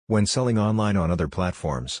When selling online on other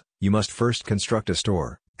platforms, you must first construct a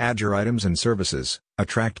store, add your items and services,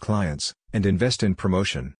 attract clients, and invest in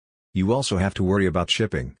promotion. You also have to worry about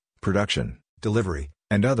shipping, production, delivery,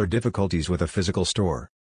 and other difficulties with a physical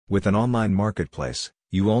store. With an online marketplace,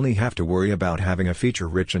 you only have to worry about having a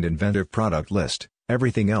feature-rich and inventive product list.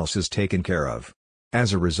 Everything else is taken care of.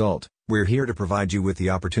 As a result, we're here to provide you with the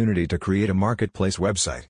opportunity to create a marketplace website.